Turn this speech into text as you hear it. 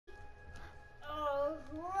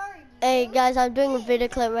Hey guys, I'm doing a video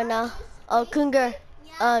clip right now. Oh, Cougar,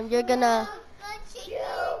 you're gonna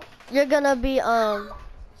be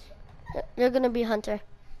Hunter.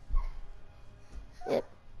 Yep.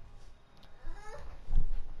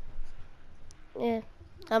 Yeah,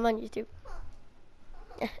 I'm on YouTube.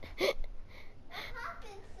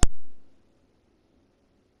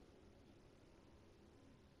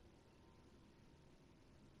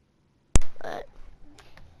 Alright.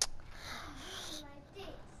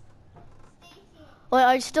 Wait,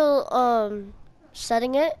 are you still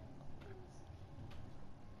setting it?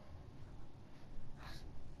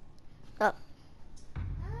 Oh.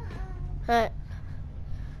 Alright.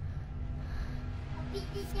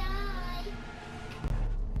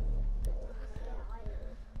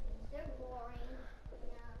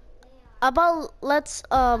 About let's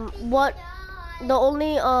what the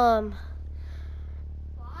only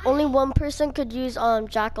one person could use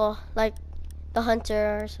Jackal, like the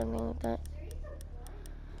Hunter or something like that.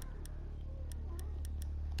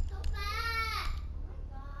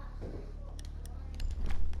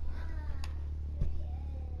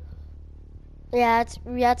 Yeah,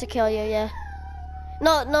 we had to kill you, yeah.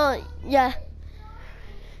 No, yeah.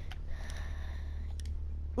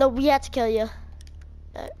 No, we had to kill you.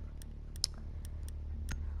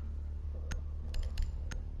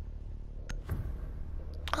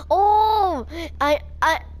 Oh,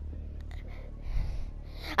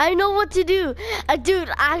 I know what to do. Dude,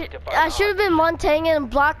 I should have been Montang and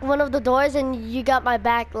blocked one of the doors, and you got my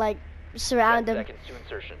back, like, surround him. 10 seconds to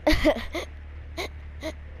insertion.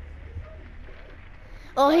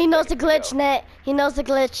 Oh, he knows the glitch, Nat. He knows the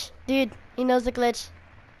glitch. Dude, he knows the glitch.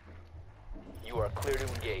 You are clear to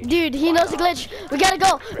engage. Dude, he knows the glitch. We gotta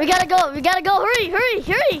go. We gotta go. We gotta go. Hurry, hurry,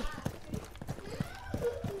 hurry.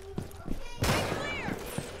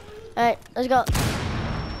 Alright, let's go.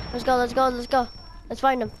 Let's go, let's go, let's go. Let's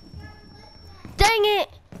find him. Dang it!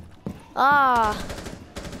 Ah.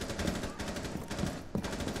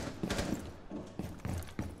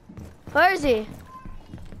 Where is he?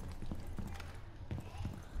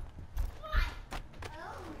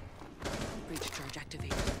 Breach charge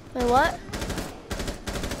activated. Wait, what?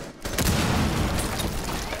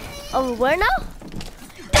 Oh, where now?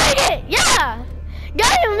 Dang it! Yeah!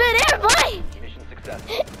 Got him mid-air, boy! Mission success.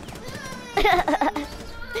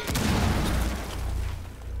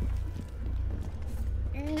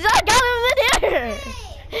 I got him mid-air!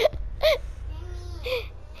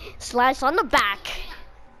 Slice on the back.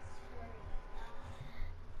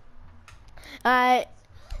 Alright.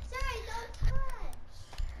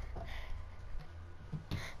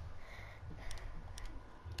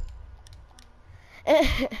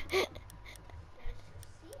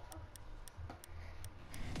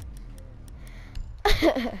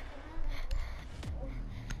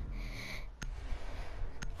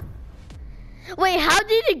 Wait, how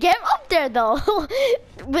did you get up there though?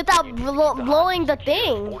 Without blowing the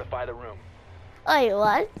thing? Fortify the room. Wait,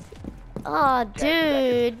 what? Oh,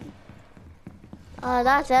 dude. Oh,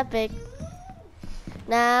 that's epic.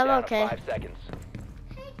 Nah, I'm Down to okay. 5 seconds.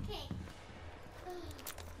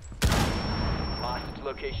 Hostage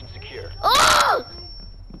location secure. Oh!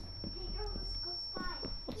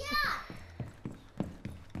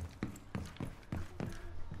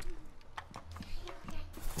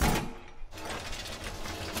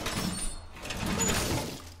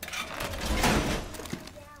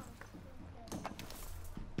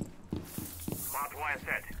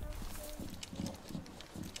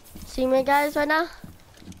 See me guys right now?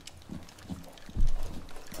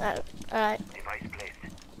 Alright. Device placed.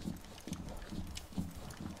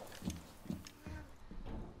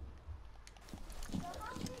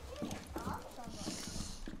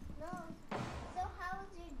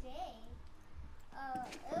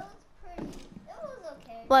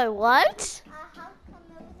 Wait, what? How come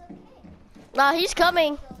it was okay? Nah, he's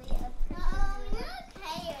coming.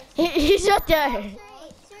 He's right there. Siri,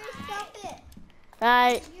 stop it.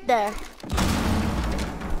 Right there. So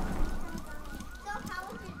how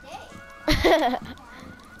was your day?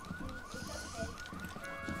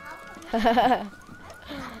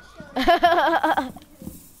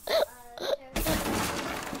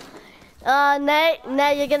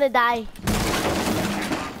 Nate, you're gonna die.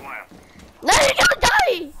 No, you're gonna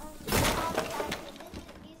die!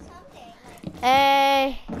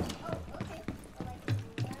 Hey.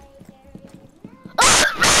 Oh,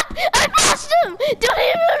 I passed him! Don't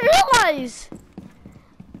even realize!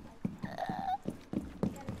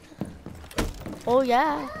 Oh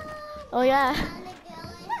yeah. Oh yeah.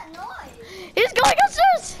 He's going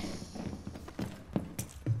upstairs!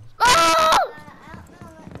 Oh!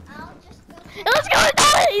 Let's go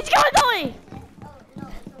that way! He's going that way!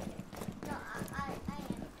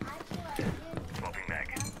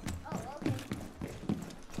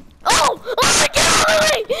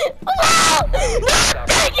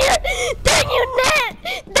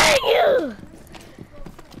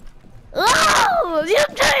 You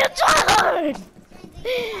dang it, tryhard!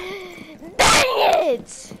 Dang it!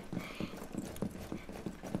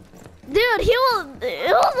 Dude, he was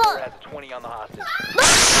Has 20 on the hostage.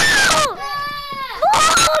 No!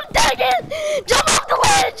 No! Dang it! Jump off the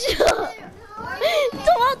ledge!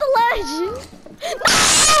 Jump off the ledge!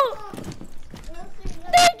 No!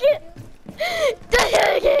 Dang it!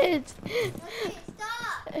 Dang it!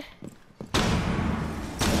 Stop!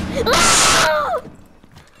 No!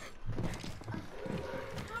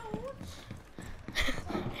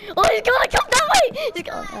 Oh, he's gonna come that way! He's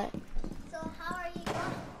going that way. So how are you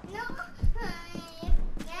going? No.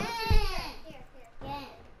 Again.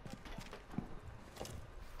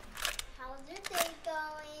 How's your day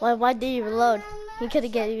going? Why did you reload? He could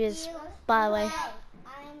have given you his spy away. I'm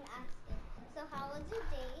asking. So how was your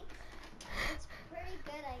day? It's pretty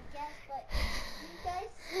good, I guess, but you guys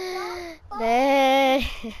stop. Nah.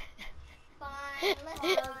 Fine, let's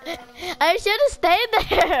go. I should have stayed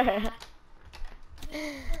there.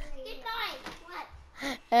 Keep going. What?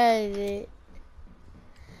 Hey,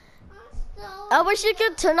 I'm so I wish you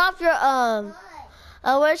could turn off your good.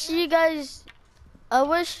 I wish you guys. I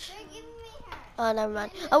wish. You're giving me her. Oh, never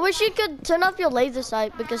mind. I wish you could turn off your laser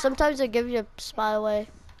sight because sometimes they give you a spy away.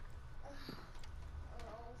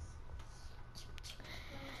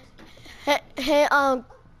 Hey,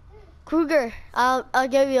 Kruger, I'll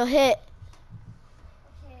give you a hit.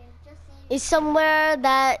 Okay, just need. He's somewhere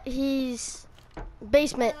that he's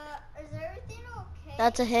basement. Is everything okay?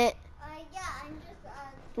 That's a hit. Yeah, I'm just,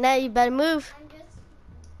 Now you better move.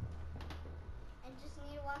 I just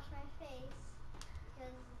need to wash my face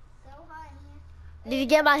because it's so hot in here. Did you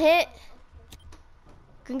get my hit,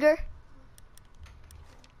 Kruger?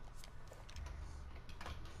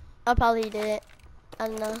 I probably did it. I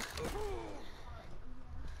don't know.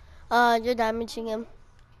 You're damaging him.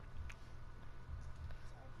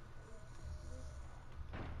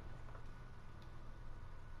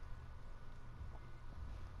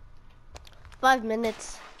 Five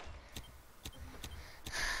minutes.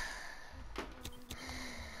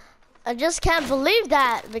 I just can't believe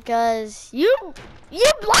that because you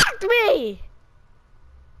blocked me.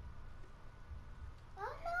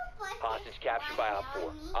 Hostage captured by Op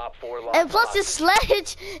 4. Op 4 lost. And plus the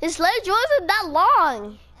his sledge wasn't that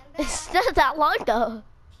long. It's not that long though.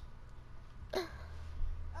 Okay.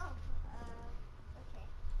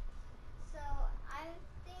 So I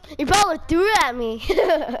think He probably threw it at me. I'm just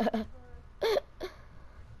gonna stay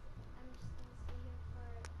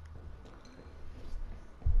here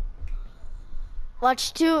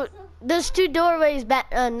Watch there's two doorways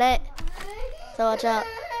back net. So watch out.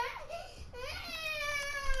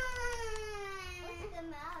 What's the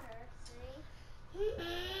matter, see?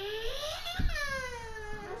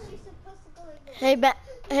 How's she supposed to go like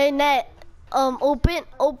this? Hey net.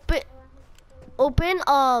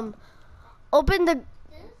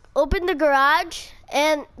 Open the garage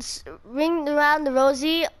and ring around the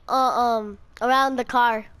Rosie around the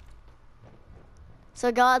car.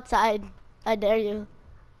 So go outside. I dare you.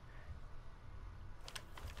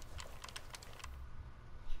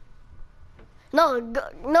 No,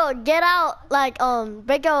 get out like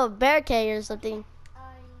break a barricade or something. You can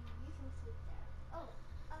sleep there. Oh,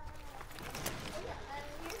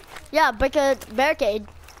 Yeah, break a barricade.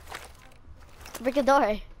 Break a door.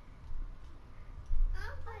 is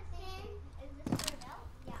this your belt?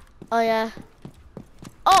 Yeah. Oh yeah.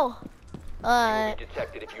 Oh. You will be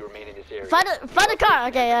detected if you remain in this area. Find the car.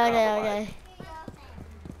 Okay.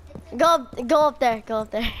 Go up there. Go up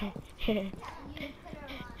there. You put her on.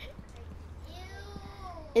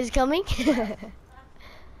 Is he coming? Oh,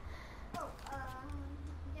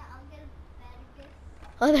 yeah, I'll get a better gift.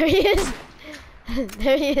 Oh, there he is.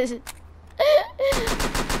 There he is.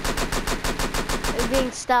 He's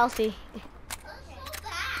being stealthy.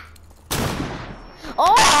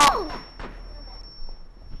 Oh!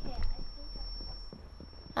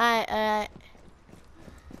 Alright.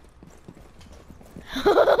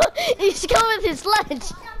 He's coming with his sledge.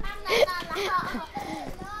 Sorry,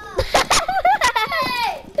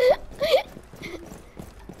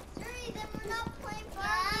 then we're not playing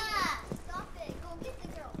Barbie. Stop it. Go get the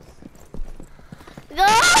girls. No,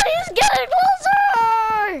 he's getting closer.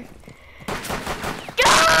 Go!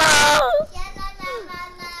 Yeah, la.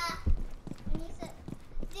 And he said,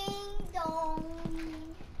 ding dong.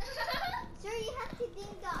 Sir, you have to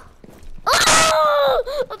ding dong.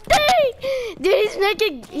 Oh, dang! Dude,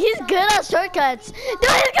 he's good at shortcuts. Dude,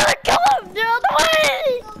 he's gonna come up the other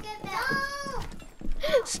way. Go get them.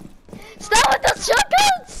 Stop with the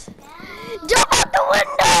shortcuts. Jump out the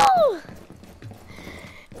window.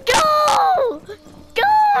 Go,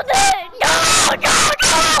 Nick. Go.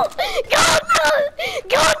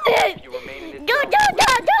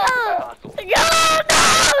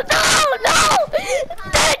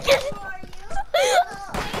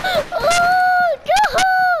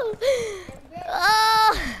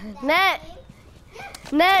 Net,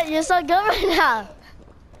 Net, you're so good right now.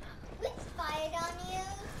 We spied on you,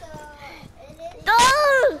 so it is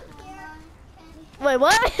Oh! here. Wait,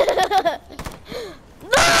 what? No!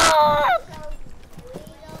 So we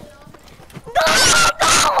don't know. No! No!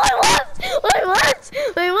 Wait, what? Wait, what?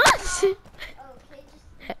 Wait, what? Okay, just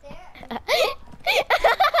sit there and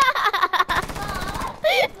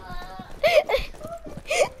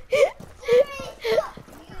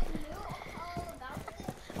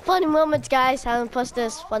Funny moments, guys. I haven't posted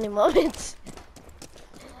this. Funny moments.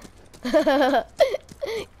 Where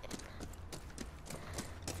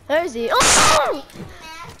is he? Oh!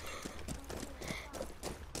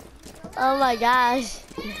 Oh my gosh.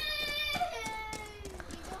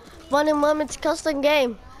 Funny moments custom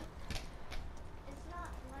game. It's not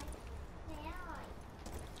my family.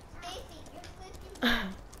 Stacy, you're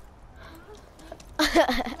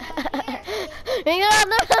Ring around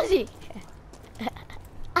the rosy.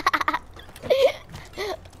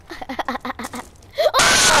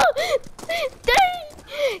 Oh!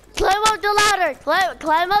 Dang! Climb up the ladder.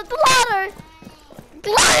 Climb up the ladder.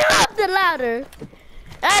 Climb up the ladder.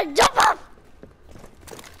 And jump up.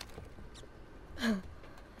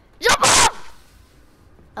 Jump up.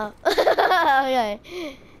 Oh.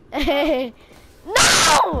 Okay.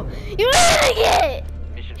 No! You idiot!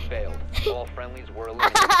 Mission failed. All friendlies were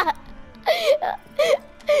eliminated.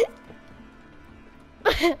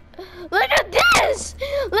 Look at this!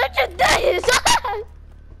 Look at this!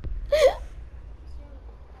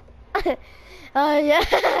 Oh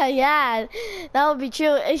yeah, yeah, that would be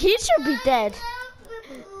true. He should be dead.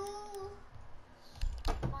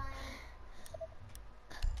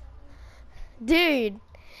 Dude.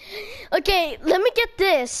 Okay, let me get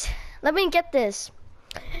this. Let me get this.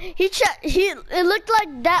 It looked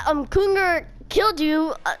like that Cougar killed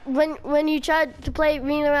you when you tried to play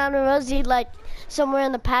Ring Around the Rosie, like somewhere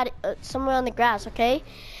in the somewhere on the grass, okay?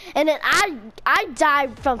 And then I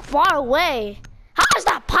died from far away. How is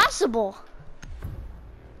that possible?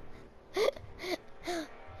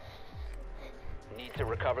 Need to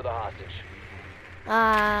recover the hostage.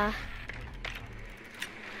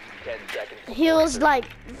 10 seconds. He was like,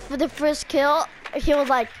 for the first kill, he was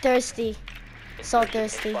like thirsty. So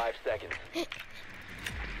thirsty. 5 seconds.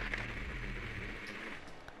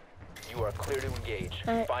 You are clear to engage.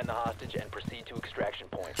 Alright. Find the hostage and proceed to extraction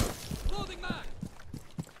point. Loading mine.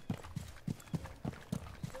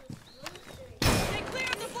 They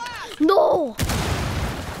cleared the blast. No!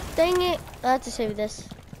 Dang it. I have to save this.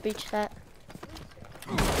 Breach that.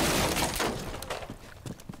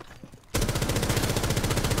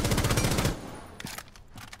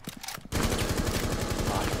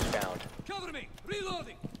 Hostage found. Cover me.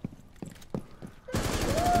 Reloading.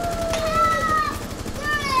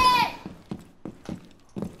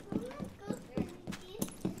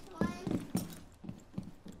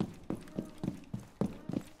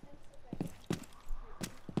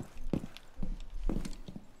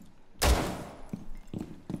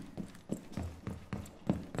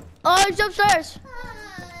 Oh, he's upstairs.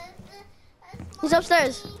 He's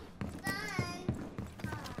upstairs.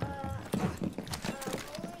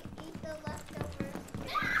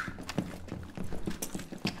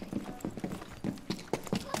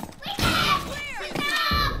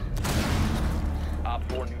 Op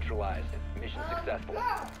 4 neutralized. Mission successful.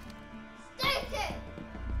 Stacy,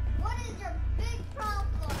 what is your big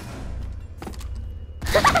problem?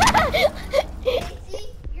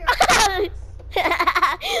 Stacy, you're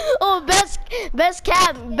Oh, best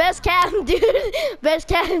cam, dude, best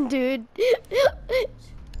cam, dude.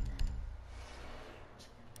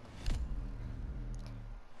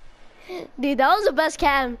 Dude, that was the best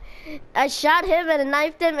cam. I shot him and I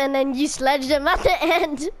knifed him, and then you sledged him at the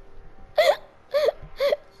end.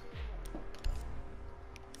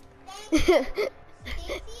 Stacy is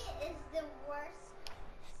the worst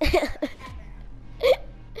ever.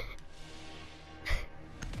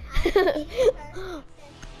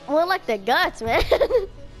 More like the guts, man. Shut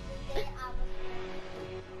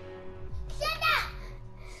up!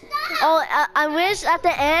 Oh, I wish at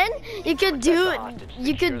the end you could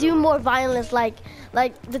do more violence, like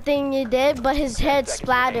the thing you did, but his head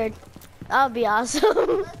splattered. That would be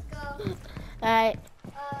awesome. Let's go. All right,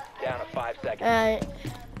 Down to 5 seconds. all right.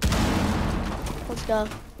 Let's go.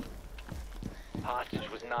 Hostage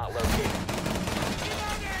was not located.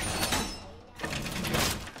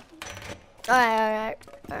 All right.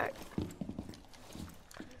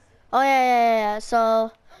 Oh yeah.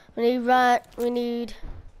 So we need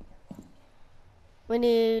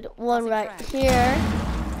one right here.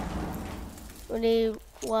 We need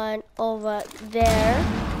one over there.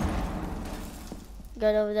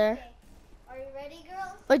 Good over there. Are you ready? Ready,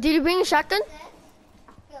 girls? Oh, did you bring a shotgun? Set,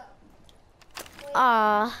 go.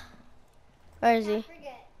 Wait, Where is he? don't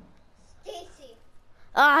forget. Stacy.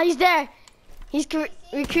 He's there. He's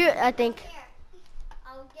recruit, I think. Here.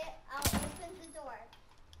 I'll open the door.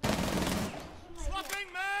 Come right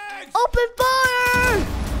Swapping mags! Open fire!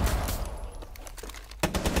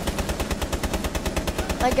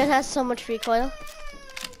 My gun has so much recoil. here.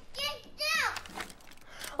 Get down!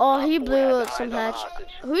 Oh, he blew Eyes some on the hatch. hostage.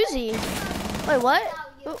 Who's he? Wait, what?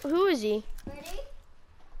 Who is he? Ready?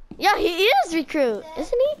 Yeah, he is recruit,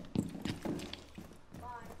 isn't he? Bye.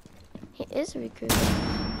 He is a recruit. Ooh,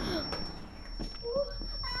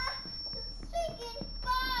 it's shaking.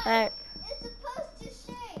 Bye. Alright. It's supposed to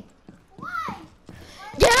shake. Why?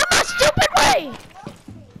 Get out of my stupid way!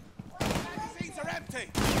 Magazines are empty!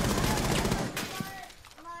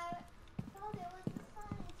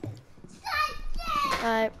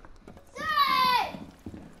 Alright.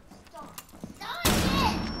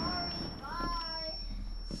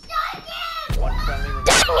 One friendly remaining.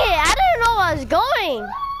 Dang it! I didn't know I was going.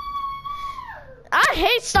 I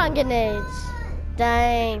hate stun grenades.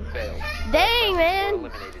 Dang. Failed. Dang, man.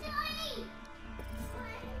 Eliminated.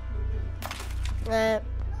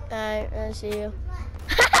 Alright, I see you.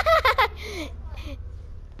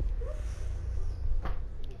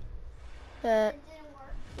 Alright.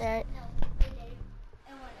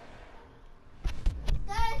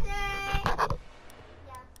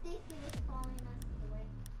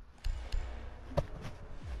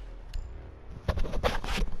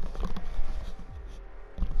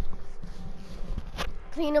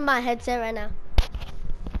 Cleaning my headset right now.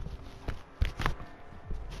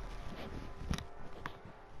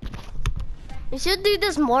 We should do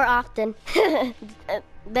this more often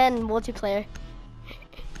than multiplayer.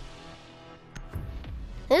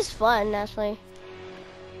 It's fun, actually.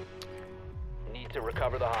 Need to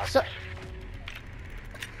recover the hostage.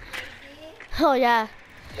 So, oh yeah.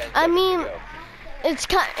 10 I seconds mean, to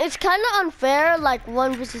go. it's kind of unfair, like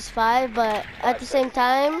 1 versus 5, but at the same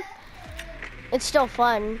time, it's still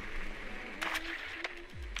fun.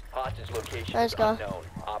 Hostage location Let's is go. unknown.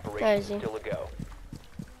 Where Operation is he? still a go.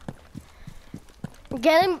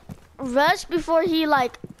 Get him rush before he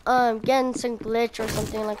like getting some glitch or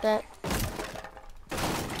something like that.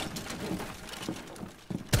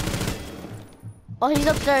 Oh, he's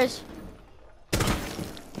upstairs.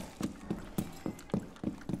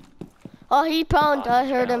 Oh, he prone. I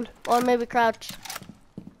heard him. Or maybe crouched.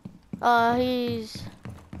 He's...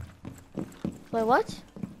 Wait, what?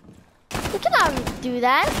 You cannot do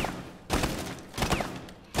that.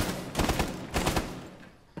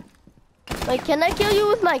 Wait, can I kill you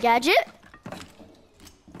with my gadget?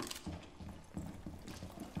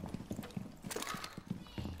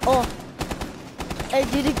 Oh. Hey,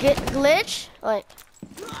 did you get glitch? Wait.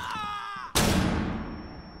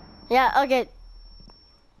 Yeah, okay.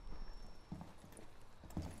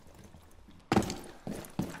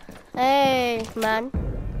 Hey, man.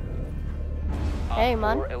 Hey,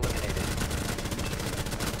 man. Op 4 eliminated.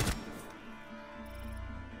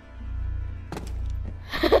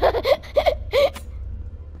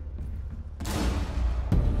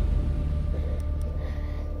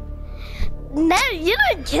 Ned, you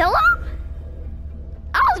didn't kill him?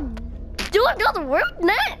 I was doing all the work,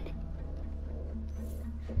 Ned.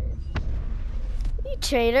 You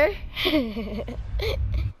traitor.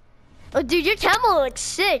 Oh, dude, your camera looks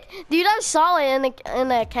sick. Dude, I saw it in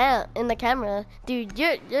the camera. Dude,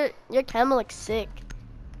 your camera looks sick.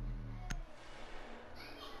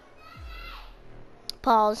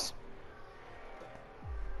 Pause.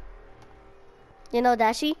 You know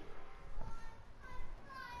Dashi?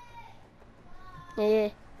 Yeah.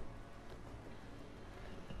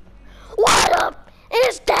 What up?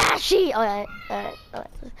 It's Dashi! Alright.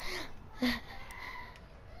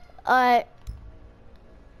 Alright.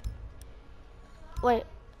 Wait.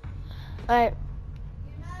 Alright.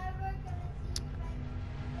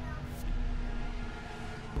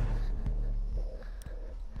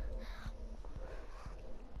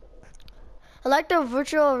 I like the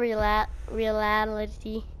virtual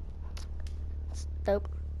reality. It's dope.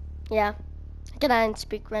 Yeah. I cannot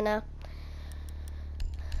speak right now.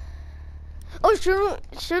 Oh,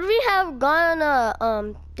 should we have gone on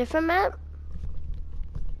a different map?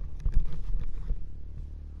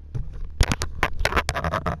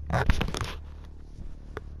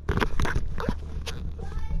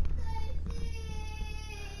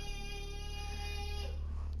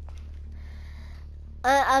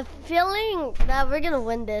 I'm feeling that we're gonna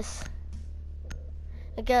win this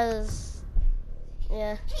because,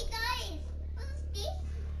 yeah. Hey guys, what's this?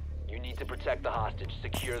 You need to protect the hostage.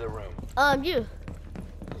 Secure the room. You.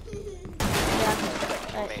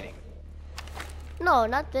 Yeah. Remaining. No,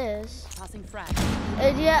 not this. Passing frag.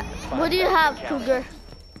 Yeah. What do you have, Cougar?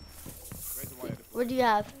 What do you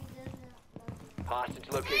have? Hostage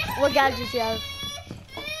location. What gadgets you have?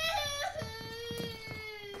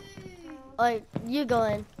 Alright, you go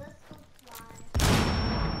in.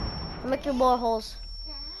 Make your more holes.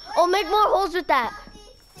 Oh, make more holes with that.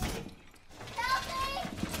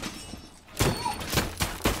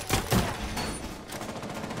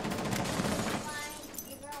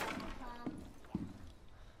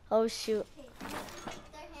 Oh shoot.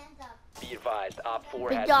 Be advised, Op 4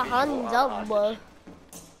 Put has your visual on hands up, hostage. boy.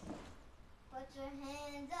 Put your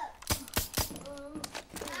hands up.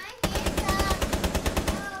 My hands up.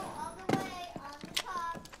 Go all the way on the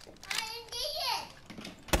top. I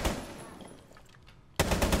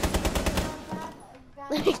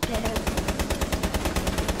didn't get it.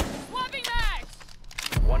 Swapping mags.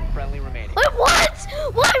 One friendly remaining. Wait, what?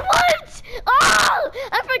 What? Oh,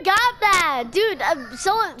 I forgot that, dude.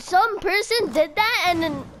 Some person did that, and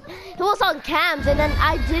then it was on cams, and then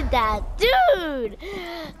I did that, dude.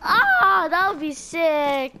 Ah, that would be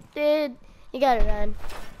sick, dude. You gotta run.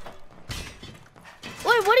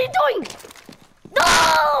 Wait, what are you doing?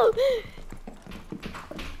 No!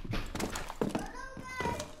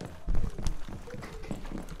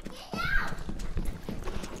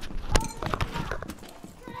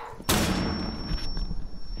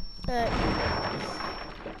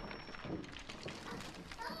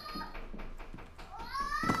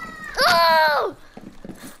 Oh!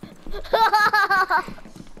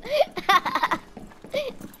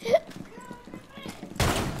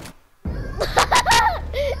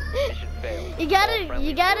 Mission failed.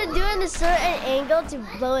 You gotta do it in a certain angle to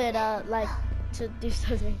blow it out, like to do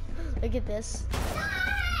something. Look at this.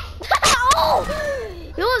 Oh!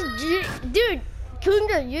 It was, dude,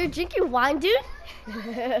 Kunga, you're drinking wine, dude?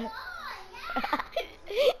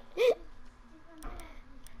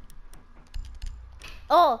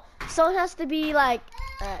 Oh, so it has to be like,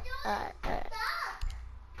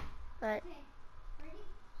 alright.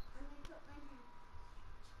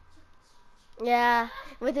 Yeah,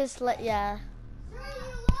 with his, yeah.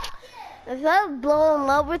 If I blow him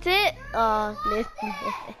up with it,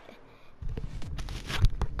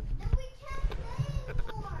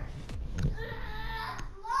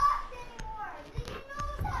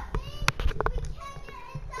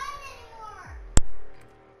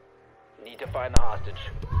 Need to find the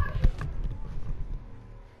hostage.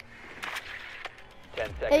 10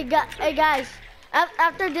 seconds. Hey guys,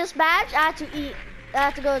 after this match, I have to eat. I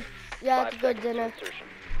have to go. Yeah, I have to go to dinner.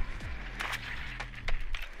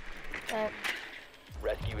 Alright.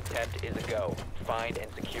 Rescue attempt is a go. Find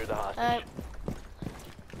and secure the hostage. Alright.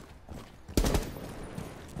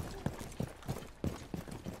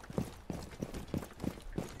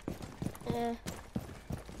 Yeah.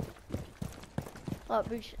 Oh,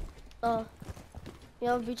 breach. Oh. You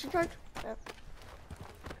have a breaching charge? Yeah.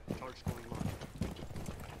 Charge going live.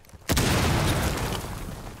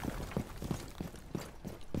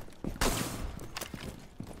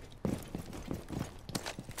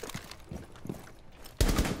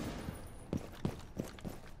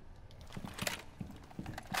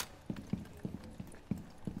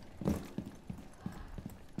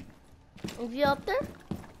 Is he up there?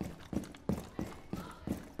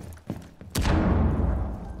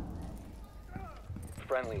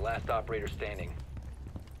 Friendly, last operator standing.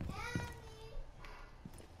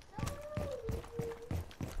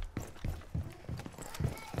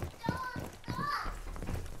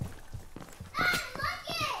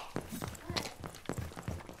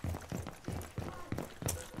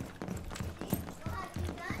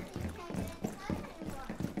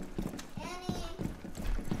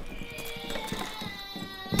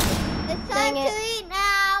 It's Dang time it. to eat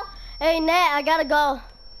now. Hey, Nat, I gotta go.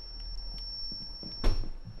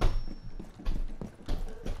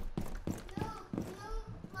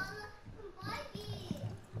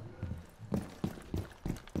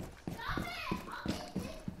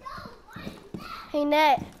 Hey,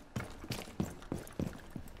 Nat.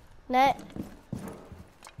 Nat.